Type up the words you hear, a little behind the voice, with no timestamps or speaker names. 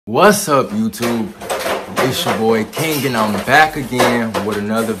What's up, YouTube? It's your boy King, and I'm back again with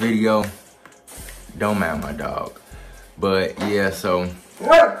another video. Don't mind my dog, but yeah, so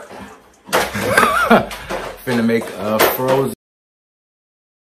finna make a frozen.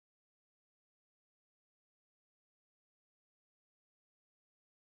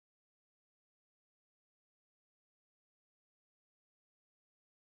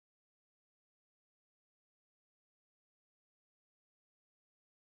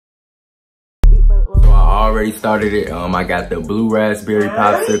 So I already started it. I got the blue raspberry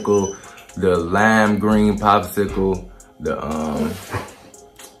popsicle, the lime green popsicle, the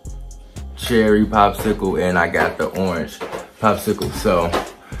cherry popsicle, and I got the orange popsicle. So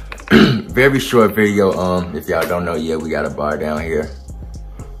very short video. If y'all don't know yet, we got a bar down here.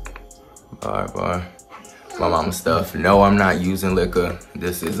 Bar. My mama stuff. No, I'm not using liquor.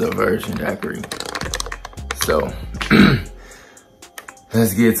 This is a virgin daiquiri. So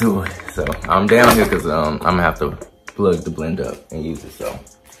let's get to it. So I'm down here because I'm gonna have to plug the blend up and use it. So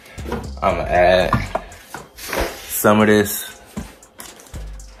I'm gonna add some of this,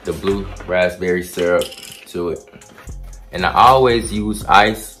 the blue raspberry syrup, to it. And I always use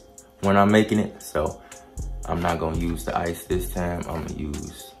ice when I'm making it, so I'm not gonna use the ice this time. I'm gonna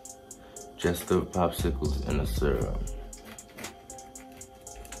use just the popsicles and the syrup.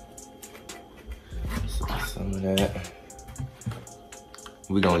 So some of that.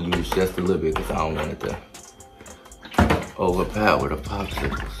 We're gonna use just a little bit because I don't want it to overpower the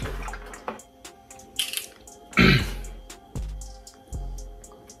popsicles.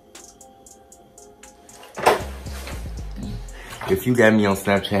 If you got me on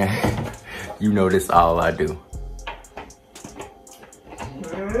Snapchat, you know this all I do.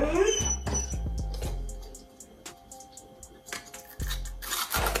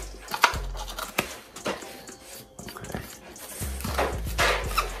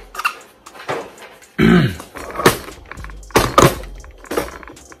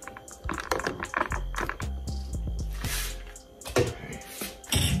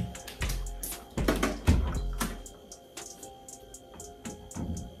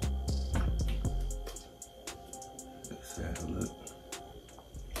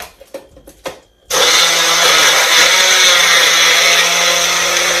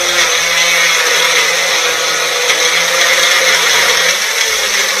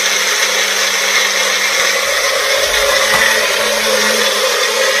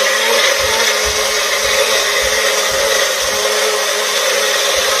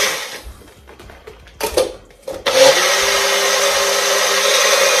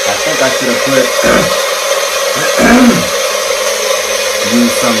 I should have put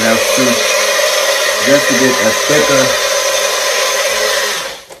use something else too, just to get a thicker,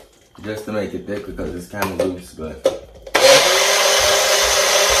 just to make it thicker because it's kind of loose. But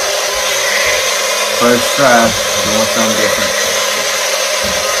first try, doing something different.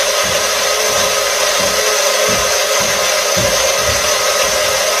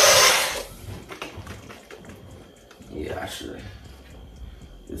 Yeah, I should.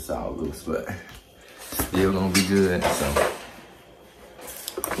 It's all loose, but still gonna be good. So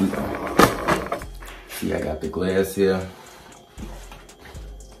we see, I got the glass here.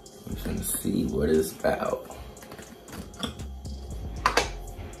 I'm gonna see what it's about.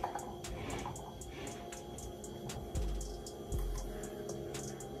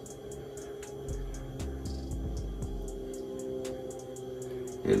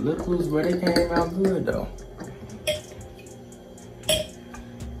 It looked loose, but it came out good though.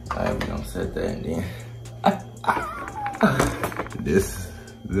 Alright, we're gonna set that in there. This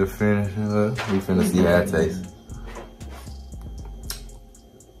the finish look. We finna see how it tastes.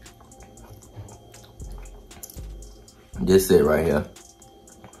 This it right here.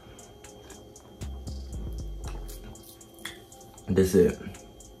 This it.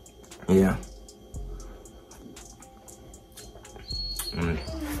 Yeah.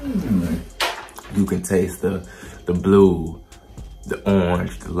 You can taste the blue, the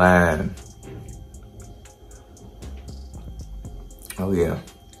orange, the lime. Oh yeah,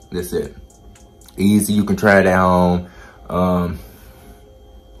 that's it. Easy, you can try it at home. I'll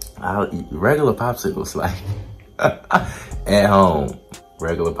eat regular popsicles, like at home,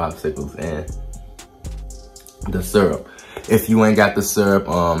 regular popsicles and the syrup. If you ain't got the syrup,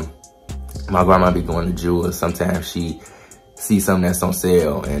 my grandma be going to Jewel. Sometimes she sees something that's on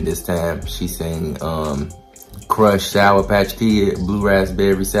sale, and this time she seen crushed Sour Patch Kid blue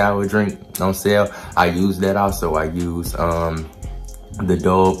raspberry sour drink on sale. I use that also. I use the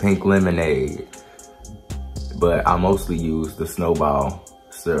Dole pink lemonade, but I mostly use the Snowball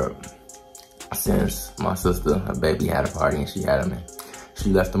syrup since my sister, her baby, had a party and she had them. she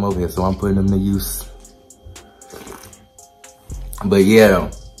left them over here, so I'm putting them to use. But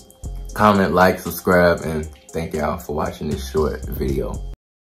yeah, comment, like, subscribe, and thank y'all for watching this short video.